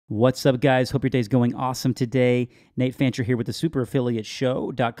What's up, guys? Hope your day's going awesome today. Nate Fancher here with the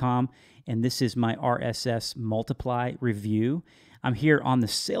superaffiliateshow.com, and this is my RSS Multiply review. I'm here on the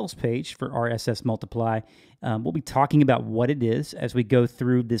sales page for RSS Multiply. We'll be talking about what it is as we go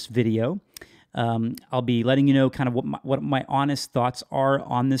through this video. I'll be letting you know kind of what my honest thoughts are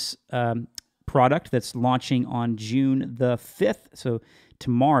on this product that's launching on June the 5th. So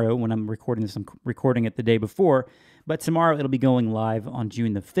tomorrow, when I'm recording this, I'm recording it the day before. But tomorrow it'll be going live on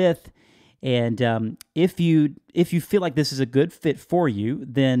June the 5th. And if you feel like this is a good fit for you,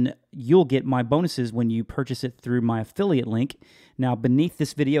 then you'll get my bonuses when you purchase it through my affiliate link. Now, beneath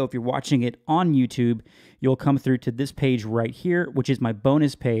this video, if you're watching it on YouTube, you'll come through to this page right here, which is my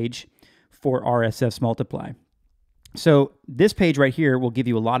bonus page for RSS Multiply. So this page right here will give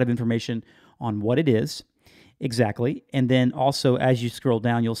you a lot of information on what it is exactly. And then also, as you scroll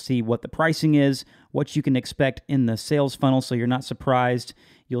down, you'll see what the pricing is, what you can expect in the sales funnel, so you're not surprised.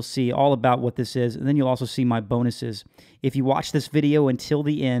 You'll see all about what this is, and then you'll also see my bonuses. If you watch this video until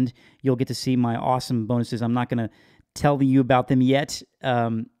the end, you'll get to see my awesome bonuses. I'm not going to tell you about them yet.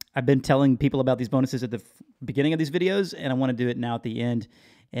 I've been telling people about these bonuses at the beginning of these videos, and I want to do it now at the end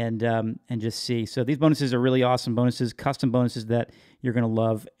and just see. So these bonuses are really awesome bonuses, custom bonuses that you're going to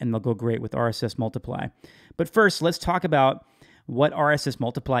love, and they'll go great with RSS Multiply. But first, let's talk about what RSS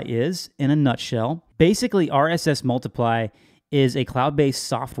Multiply is in a nutshell. Basically, RSS Multiply is a cloud-based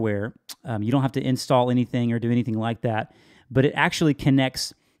software. You don't have to install anything or do anything like that, but it actually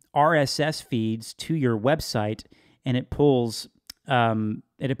connects RSS feeds to your website, and it pulls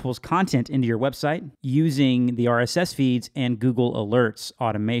content into your website using the RSS feeds and Google Alerts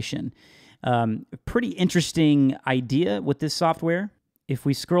automation. Pretty interesting idea with this software. If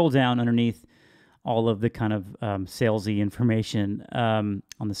we scroll down underneath all of the kind of salesy information on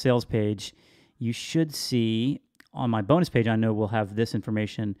the sales page, you should see on my bonus page, I know we'll have this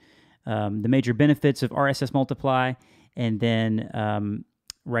information, the major benefits of RSS Multiply, and then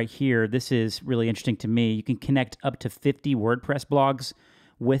right here, this is really interesting to me. You can connect up to 50 WordPress blogs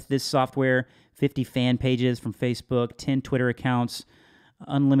with this software, 50 fan pages from Facebook, 10 Twitter accounts,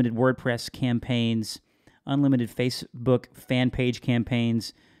 unlimited WordPress campaigns, unlimited Facebook fan page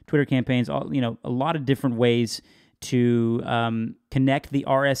campaigns, Twitter campaigns, a lot of different ways to connect the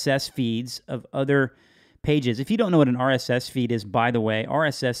RSS feeds of other pages. If you don't know what an RSS feed is, by the way,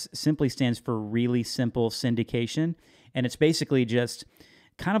 RSS simply stands for really simple syndication, and it's basically just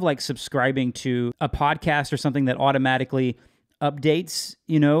kind of like subscribing to a podcast or something that automatically updates,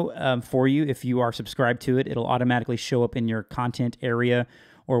 for you. If you are subscribed to it, it'll automatically show up in your content area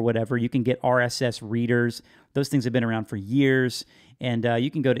or whatever. You can get RSS readers. Those things have been around for years. And you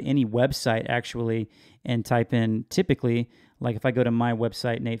can go to any website, actually, and type in, typically, like if I go to my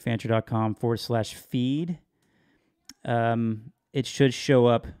website, natefancher.com/feed, it should show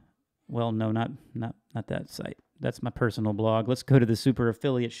up. Well, no, not that site. That's my personal blog. Let's go to the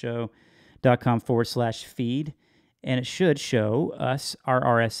superaffiliateshow.com/feed, and it should show us our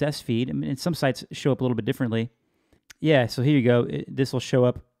RSS feed. I mean, some sites show up a little bit differently. Yeah, so here you go. This will show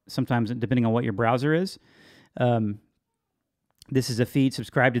up sometimes depending on what your browser is. This is a feed.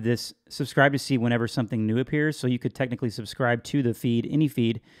 Subscribe to this. Subscribe to see whenever something new appears. So you could technically subscribe to the feed. Any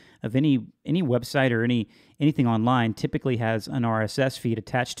feed of any website or anything online typically has an RSS feed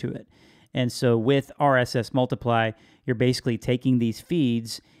attached to it. And so with RSS Multiply, you're basically taking these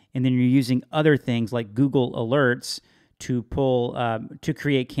feeds and then you're using other things like Google Alerts to pull to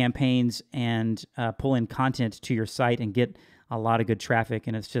create campaigns and pull in content to your site and get a lot of good traffic.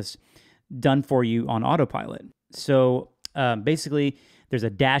 And it's just done for you on autopilot. So basically, there's a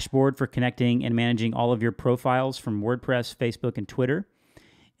dashboard for connecting and managing all of your profiles from WordPress, Facebook, and Twitter.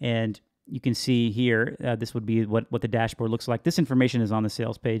 And you can see here, this would be what the dashboard looks like. This information is on the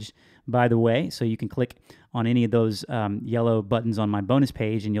sales page, by the way, so you can click on any of those yellow buttons on my bonus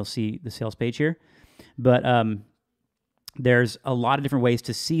page, and you'll see the sales page here. But there's a lot of different ways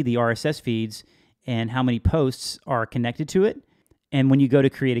to see the RSS feeds and how many posts are connected to it. And when you go to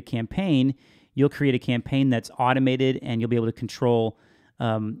create a campaign, you'll create a campaign that's automated, and you'll be able to control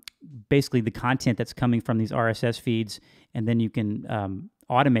basically the content that's coming from these RSS feeds, and then you can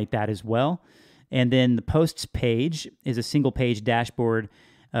automate that as well. And then the posts page is a single-page dashboard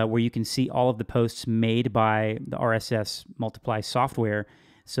where you can see all of the posts made by the RSS Multiply software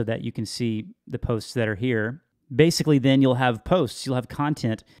so that you can see the posts that are here. Basically, then you'll have posts, you'll have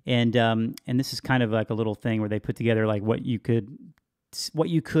content, and this is kind of like a little thing where they put together like what you could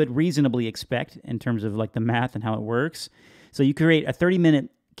reasonably expect in terms of like the math and how it works. So you create a 30-minute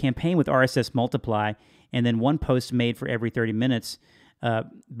campaign with RSS Multiply, and then one post made for every 30 minutes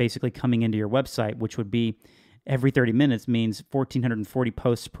basically coming into your website, which would be every 30 minutes means 1,440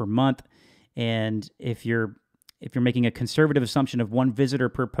 posts per month. And if you're making a conservative assumption of 1 visitor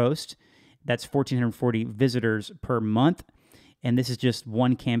per post, that's 1,440 visitors per month. And this is just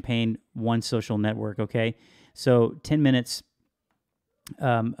 1 campaign, 1 social network, okay? So 10 minutes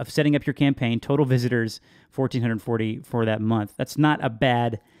of setting up your campaign, total visitors, 1,440 for that month. That's not a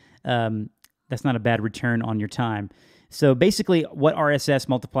bad return on your time. So basically what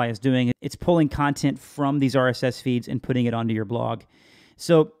RSSMultiply is doing, it's pulling content from these RSS feeds and putting it onto your blog.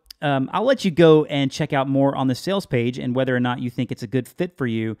 So I'll let you go and check out more on the sales page and whether or not you think it's a good fit for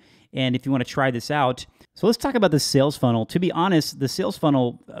you and if you want to try this out. So let's talk about the sales funnel. To be honest, the sales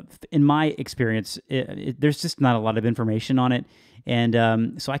funnel, in my experience, there's just not a lot of information on it.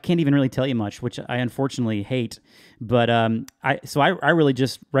 And so I can't even really tell you much, which I unfortunately hate. But I really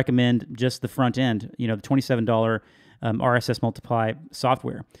just recommend just the front end, the $27 RSSMultiply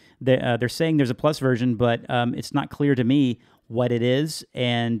software. They're saying there's a plus version, but it's not clear to me what it is.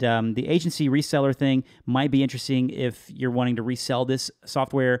 And the agency reseller thing might be interesting if you're wanting to resell this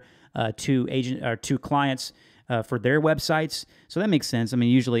software to clients for their websites. So that makes sense. I mean,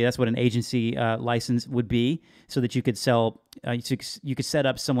 usually that's what an agency license would be, so that you could sell, you could set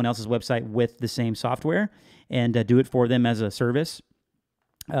up someone else's website with the same software and do it for them as a service.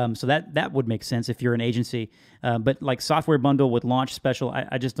 So that would make sense if you're an agency. But like software bundle with launch special,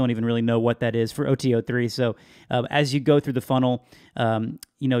 I just don't even really know what that is for OTO3. So as you go through the funnel,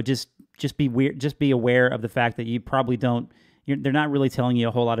 just be aware of the fact that you probably don't. They're not really telling you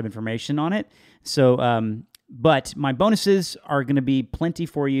a whole lot of information on it. So, but my bonuses are going to be plenty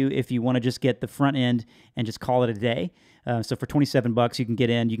for you if you want to just get the front end and just call it a day. So for $27, you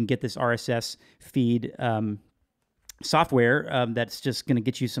can get this RSS feed software that's just going to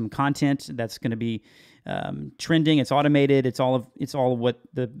get you some content that's going to be trending. It's automated. It's all of what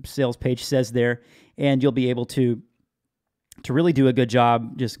the sales page says there, and you'll be able to really do a good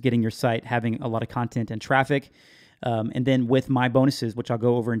job just getting your site having a lot of content and traffic. And then with my bonuses, which I'll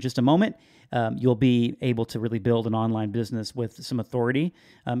go over in just a moment, you'll be able to really build an online business with some authority.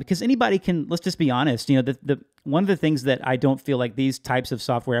 Because anybody can. Let's just be honest. One of the things that I don't feel like these types of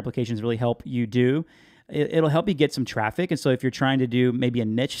software applications really help you do. It'll help you get some traffic. And so if you're trying to do maybe a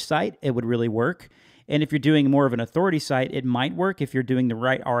niche site, it would really work. And if you're doing more of an authority site, it might work if you're doing the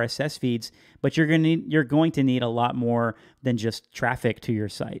right RSS feeds, but you're going to need a lot more than just traffic to your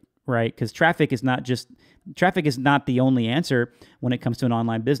site, right? Because traffic is not the only answer when it comes to an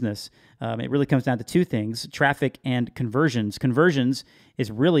online business. It really comes down to 2 things: traffic and conversions. Conversions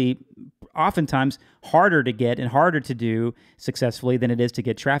is really oftentimes harder to get and harder to do successfully than it is to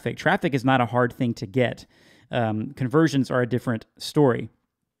get traffic. Traffic is not a hard thing to get. Conversions are a different story.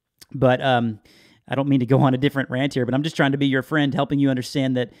 But I don't mean to go on a different rant here, but I'm just trying to be your friend, helping you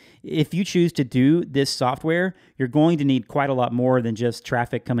understand that if you choose to do this software, you're going to need quite a lot more than just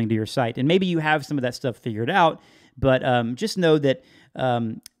traffic coming to your site. And maybe you have some of that stuff figured out, but just know that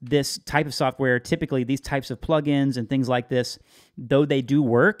this type of software, typically these types of plugins and things like this, though they do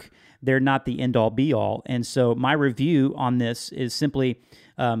work, they're not the end-all be-all. And so my review on this is simply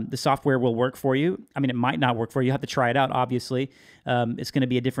the software will work for you. I mean, it might not work for you. You have to try it out, obviously. It's going to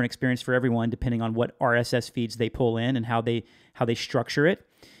be a different experience for everyone depending on what RSS feeds they pull in and how they structure it.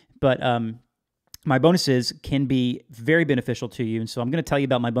 But my bonuses can be very beneficial to you. And so I'm going to tell you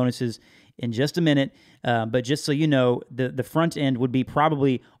about my bonuses in just a minute. But just so you know, the front end would be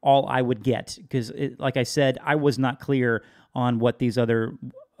probably all I would get because, like I said, I was not clear on what these other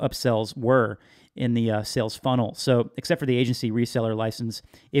upsells were in the sales funnel. So except for the agency reseller license,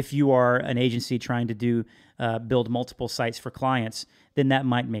 if you are an agency trying to build multiple sites for clients, then that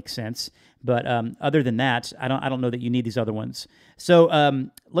might make sense. But other than that, I don't know that you need these other ones. So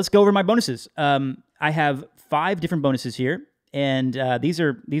let's go over my bonuses. I have 5 different bonuses here, and these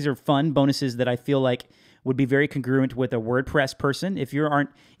are fun bonuses that I feel like would be very congruent with a WordPress person. If you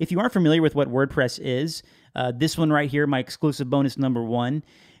aren't familiar with what WordPress is, this one right here, my exclusive bonus number 1,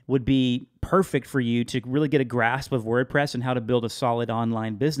 would be perfect for you to really get a grasp of WordPress and how to build a solid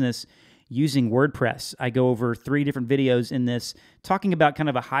online business using WordPress. I go over 3 different videos in this talking about kind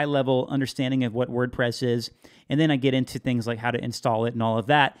of a high-level understanding of what WordPress is, and then I get into things like how to install it and all of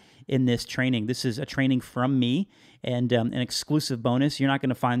that in this training. This is a training from me and an exclusive bonus. You're not going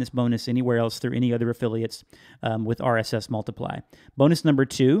to find this bonus anywhere else through any other affiliates with RSSMultiply. Bonus number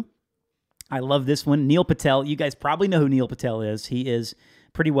 2, I love this one. Neil Patel. You guys probably know who Neil Patel is. He is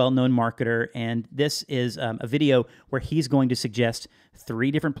pretty well-known marketer, and this is a video where he's going to suggest 3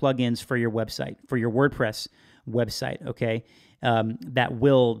 different plugins for your website, for your WordPress website, okay, that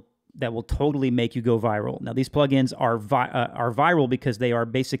will totally make you go viral. Now, these plugins are viral because they are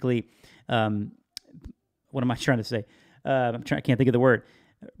basically what am I trying to say? I can't think of the word.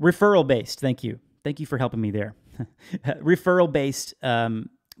 Referral based. Thank you. Thank you for helping me there. Referral based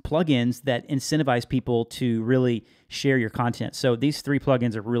plugins that incentivize people to really share your content. So these 3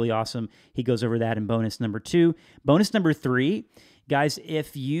 plugins are really awesome. He goes over that in bonus number 2. Bonus number 3, guys,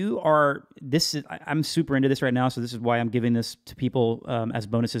 if you are, I'm super into this right now, so this is why I'm giving this to people as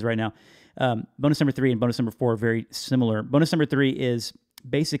bonuses right now. Bonus number 3 and bonus number 4 are very similar. Bonus number 3 is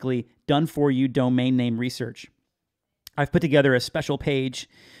basically done for you domain name research. I've put together a special page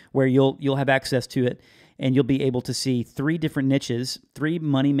where you'll have access to it, and you'll be able to see 3 different niches, 3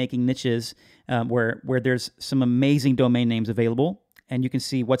 money-making niches where there's some amazing domain names available, and you can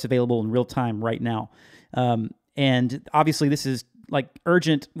see what's available in real time right now. And obviously, this is like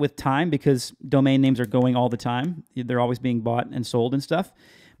urgent with time because domain names are going all the time. They're always being bought and sold and stuff.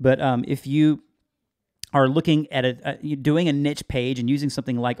 But if you are looking at doing a niche page and using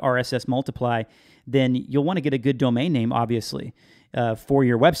something like RSSMultiply, then you'll want to get a good domain name, obviously, for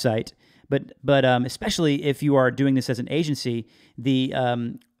your website. But especially if you are doing this as an agency,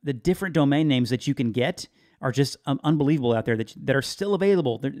 the different domain names that you can get are just unbelievable out there that are still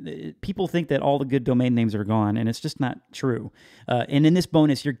available. People think that all the good domain names are gone, and it's just not true. And in this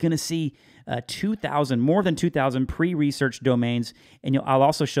bonus, you're going to see more than 2,000 pre-researched domains, and I'll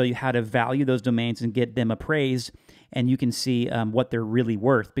also show you how to value those domains and get them appraised, and you can see what they're really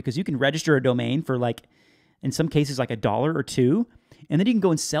worth, because you can register a domain for, like, in some cases, like $1 or $2, and then you can go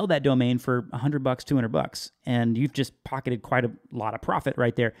and sell that domain for $100, $200, and you've just pocketed quite a lot of profit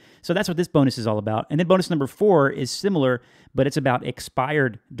right there. So that's what this bonus is all about. And then bonus number 4 is similar, but it's about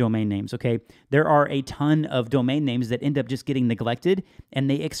expired domain names, okay? There are a ton of domain names that end up just getting neglected, and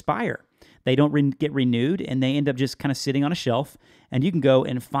they expire. They don't get renewed, and they end up just kind of sitting on a shelf, and you can go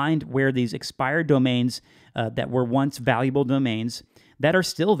and find where these expired domains that were once valuable domains that are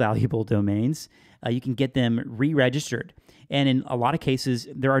still valuable domains, you can get them re-registered. And in a lot of cases,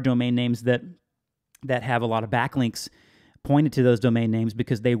 there are domain names that have a lot of backlinks pointed to those domain names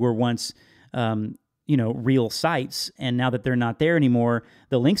because they were once, real sites. And now that they're not there anymore,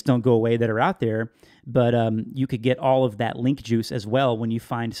 the links don't go away that are out there. But you could get all of that link juice as well when you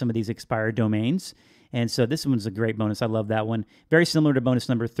find some of these expired domains. And so this one's a great bonus. I love that one. Very similar to bonus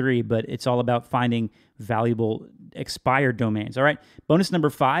number 3, but it's all about finding valuable expired domains. All right. Bonus number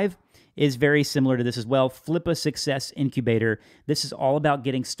 5 is very similar to this as well. Flippa Success Incubator. This is all about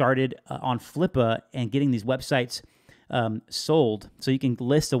getting started on Flippa and getting these websites sold. So you can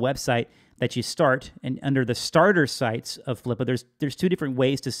list a website that you start, and under the starter sites of Flippa, there's 2 different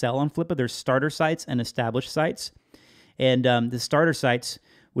ways to sell on Flippa. There's starter sites and established sites. And the starter sites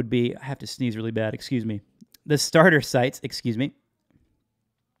would be, I have to sneeze really bad, excuse me. The starter sites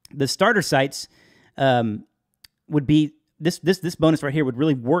would be, this bonus right here would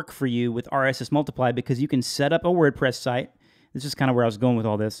really work for you with RSSMultiply because you can set up a WordPress site. This is kind of where I was going with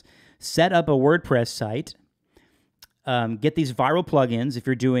all this. Set up a WordPress site, get these viral plugins if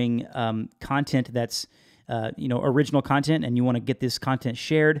you're doing content that's original content and you want to get this content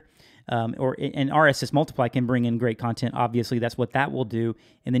shared. And RSSMultiply can bring in great content. Obviously, that's what that will do.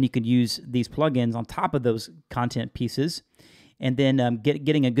 And then you could use these plugins on top of those content pieces, and then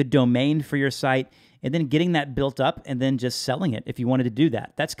getting a good domain for your site, and then getting that built up, and then just selling it if you wanted to do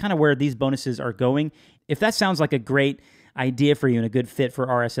that. That's kind of where these bonuses are going. If that sounds like a great idea for you and a good fit for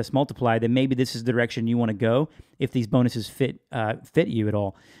RSSMultiply, then maybe this is the direction you want to go if these bonuses fit you at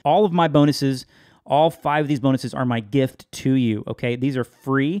all. All of my bonuses, all 5 of these bonuses are my gift to you, okay? These are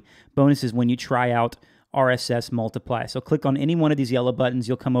free bonuses when you try out RSSMultiply. So click on any one of these yellow buttons.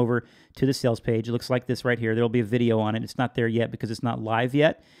 You'll come over to the sales page. It looks like this right here. There'll be a video on it. It's not there yet because it's not live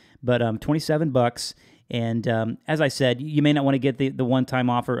yet, but $27. And as I said, you may not want to get the one-time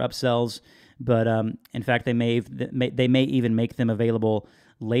offer upsells, but in fact, they may even make them available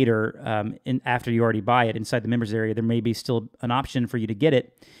later after you already buy it inside the members area. There may be still an option for you to get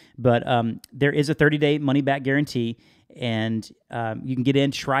it, but there is a 30-day money-back guarantee, and you can get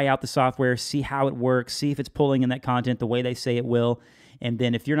in, try out the software, see how it works, see if it's pulling in that content the way they say it will, and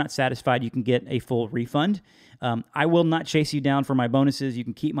then if you're not satisfied, you can get a full refund. I will not chase you down for my bonuses. You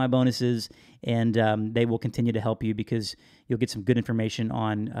can keep my bonuses, and they will continue to help you because you'll get some good information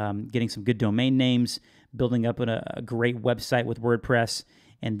on getting some good domain names, building up a great website with WordPress,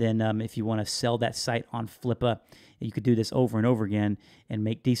 and then if you want to sell that site on Flippa, you could do this over and over again and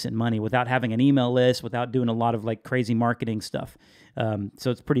make decent money without having an email list, without doing a lot of like crazy marketing stuff. So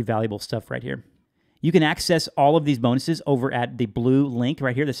it's pretty valuable stuff right here. You can access all of these bonuses over at the blue link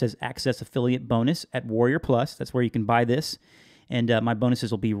right here that says Access Affiliate Bonus at Warrior Plus. That's where you can buy this. and my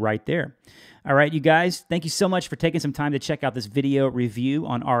bonuses will be right there. All right, you guys, thank you so much for taking some time to check out this video review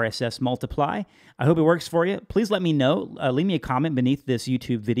on RSS Multiply. I hope it works for you. Please let me know. Leave me a comment beneath this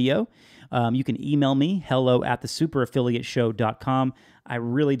YouTube video. You can email me, hello@thesuperaffiliateshow.com. I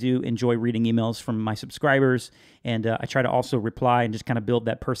really do enjoy reading emails from my subscribers, and I try to also reply and just kind of build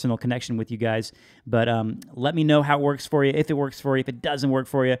that personal connection with you guys. But let me know how it works for you, if it works for you, if it doesn't work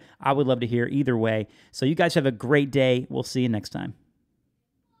for you. I would love to hear either way. So you guys have a great day. We'll see you next time.